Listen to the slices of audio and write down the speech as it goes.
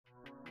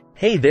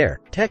Hey there,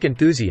 tech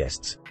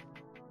enthusiasts.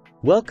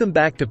 Welcome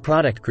back to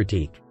Product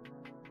Critique.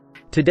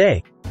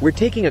 Today, we're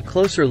taking a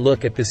closer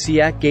look at the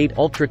Seagate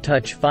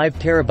UltraTouch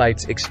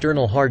 5TB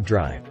external hard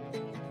drive.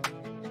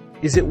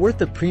 Is it worth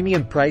the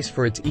premium price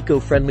for its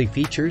eco-friendly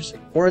features,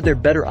 or are there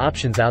better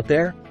options out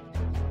there?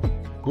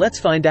 Let's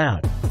find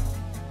out.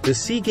 The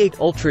Seagate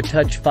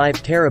UltraTouch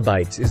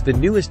 5TB is the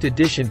newest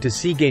addition to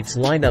Seagate's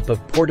lineup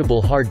of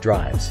portable hard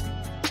drives.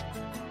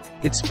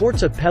 It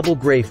sports a pebble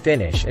gray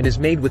finish and is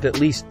made with at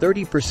least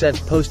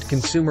 30%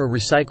 post-consumer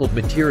recycled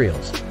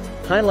materials,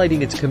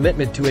 highlighting its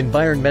commitment to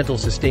environmental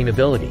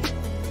sustainability.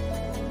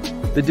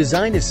 The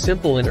design is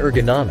simple and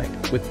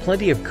ergonomic, with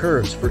plenty of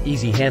curves for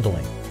easy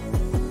handling.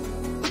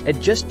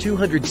 At just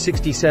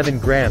 267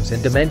 grams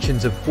and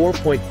dimensions of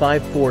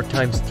 4.54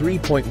 x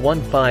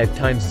 3.15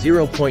 x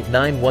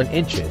 0.91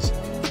 inches,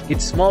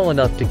 it's small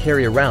enough to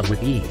carry around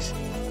with ease.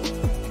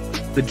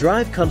 The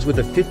drive comes with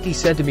a 50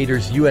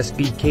 cm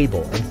USB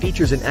cable and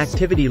features an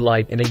activity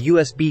light and a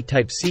USB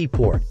Type-C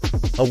port,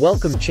 a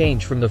welcome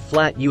change from the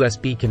flat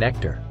USB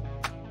connector.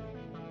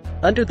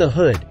 Under the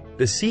hood,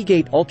 the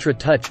Seagate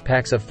UltraTouch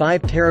packs a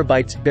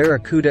 5TB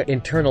Barracuda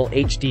internal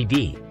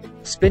HDD,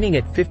 spinning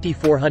at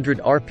 5400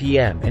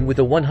 RPM and with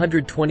a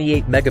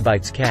 128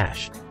 MB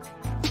cache.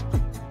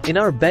 In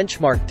our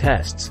benchmark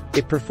tests,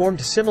 it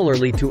performed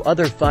similarly to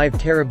other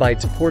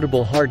 5TB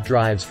portable hard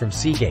drives from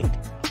Seagate,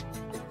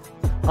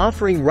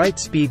 offering write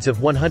speeds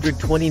of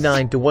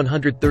 129 to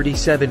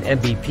 137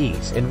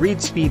 Mbps and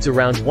read speeds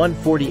around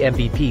 140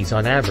 Mbps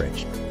on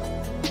average.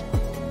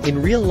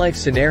 In real-life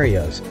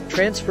scenarios,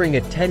 transferring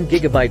a 10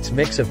 GB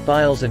mix of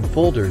files and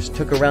folders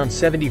took around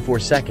 74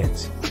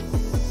 seconds,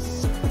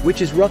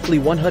 which is roughly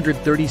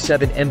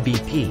 137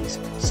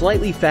 Mbps,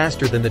 slightly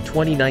faster than the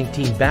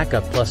 2019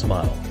 Backup Plus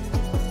model.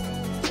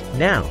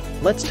 Now,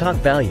 let's talk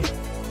value.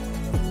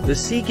 The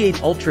Seagate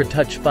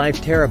UltraTouch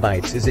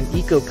 5TB is an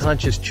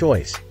eco-conscious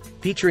choice,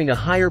 featuring a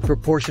higher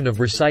proportion of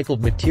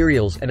recycled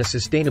materials and a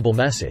sustainable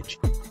message.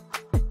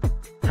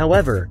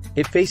 However,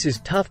 it faces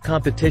tough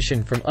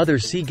competition from other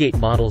Seagate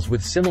models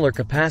with similar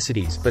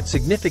capacities but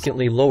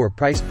significantly lower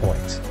price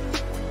points.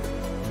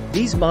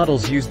 These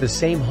models use the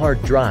same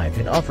hard drive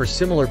and offer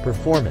similar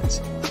performance,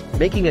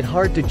 making it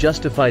hard to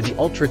justify the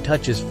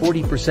UltraTouch's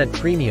 40%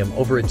 premium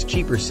over its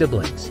cheaper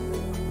siblings.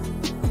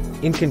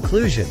 In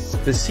conclusion,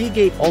 the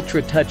Seagate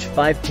UltraTouch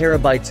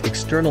 5TB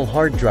external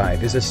hard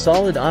drive is a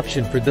solid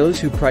option for those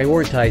who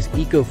prioritize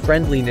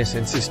eco-friendliness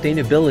and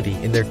sustainability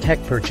in their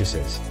tech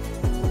purchases.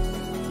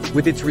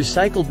 With its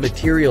recycled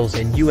materials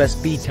and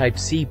USB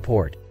Type-C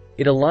port,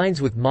 it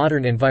aligns with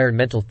modern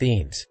environmental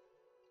themes.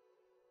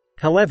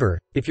 However,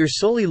 if you're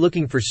solely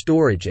looking for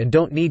storage and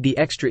don't need the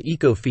extra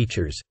eco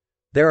features,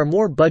 there are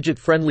more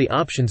budget-friendly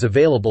options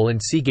available in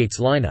Seagate's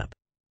lineup.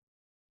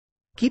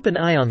 Keep an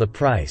eye on the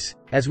price,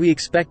 as we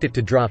expect it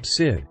to drop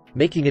soon,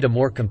 making it a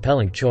more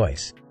compelling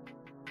choice.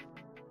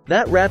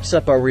 That wraps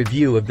up our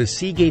review of the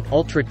Seagate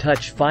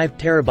UltraTouch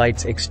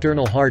 5TB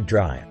external hard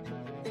drive.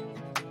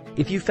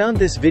 If you found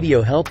this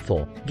video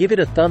helpful, give it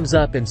a thumbs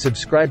up and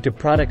subscribe to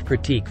Product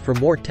Critique for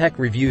more tech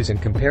reviews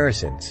and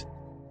comparisons.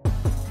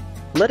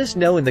 Let us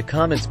know in the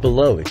comments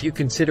below if you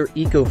consider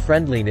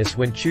eco-friendliness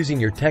when choosing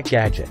your tech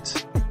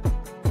gadgets.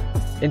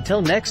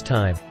 Until next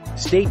time,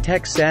 stay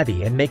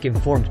tech-savvy and make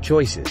informed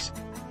choices.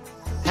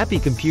 Happy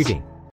computing!